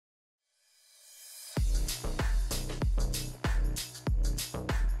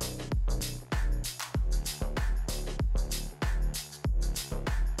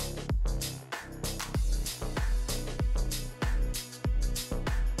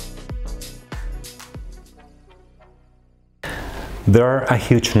There are a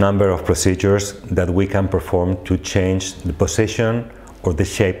huge number of procedures that we can perform to change the position or the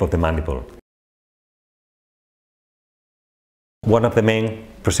shape of the mandible. One of the main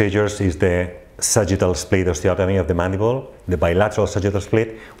procedures is the sagittal split osteotomy of the mandible, the bilateral sagittal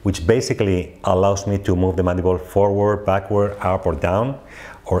split, which basically allows me to move the mandible forward, backward, up or down,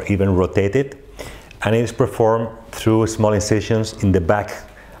 or even rotate it. And it is performed through small incisions in the back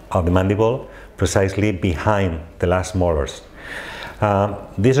of the mandible, precisely behind the last molars.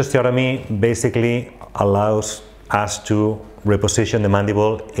 This osteotomy basically allows us to reposition the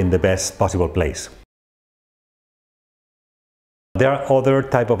mandible in the best possible place. There are other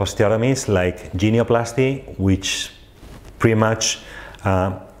types of osteotomies like genioplasty, which pretty much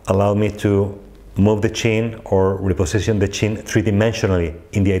allow me to move the chin or reposition the chin three-dimensionally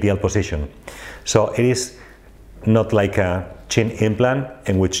in the ideal position. So it is not like a chin implant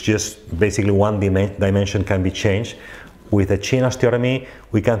in which just basically one dimension can be changed. With a chin osteotomy,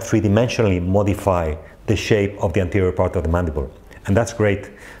 we can three-dimensionally modify the shape of the anterior part of the mandible. And that's great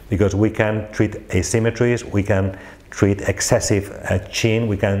because we can treat asymmetries, we can treat excessive chin,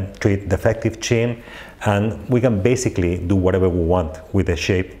 we can treat defective chin, and we can basically do whatever we want with the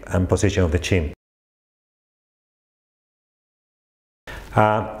shape and position of the chin.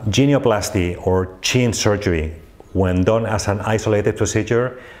 Genioplasty or chin surgery, when done as an isolated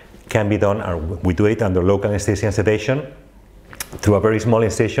procedure, can be done, or we do it under local anesthesia and sedation, through a very small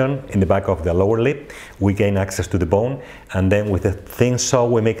incision in the back of the lower lip. We gain access to the bone, and then with a thin saw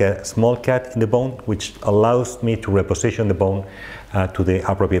we make a small cut in the bone, which allows me to reposition the bone to the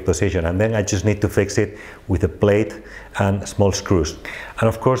appropriate position, and then I just need to fix it with a plate and small screws. And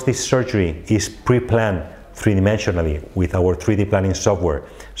of course this surgery is pre-planned three-dimensionally with our 3D planning software.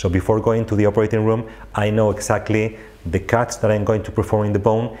 So before going to the operating room, I know exactly the cuts that I'm going to perform in the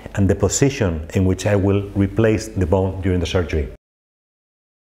bone and the position in which I will replace the bone during the surgery.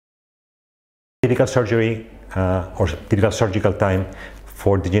 Typical surgery or typical surgical time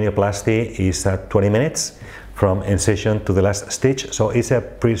for the genioplasty is 20 minutes from incision to the last stitch. So it's a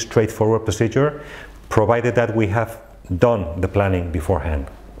pretty straightforward procedure, provided that we have done the planning beforehand.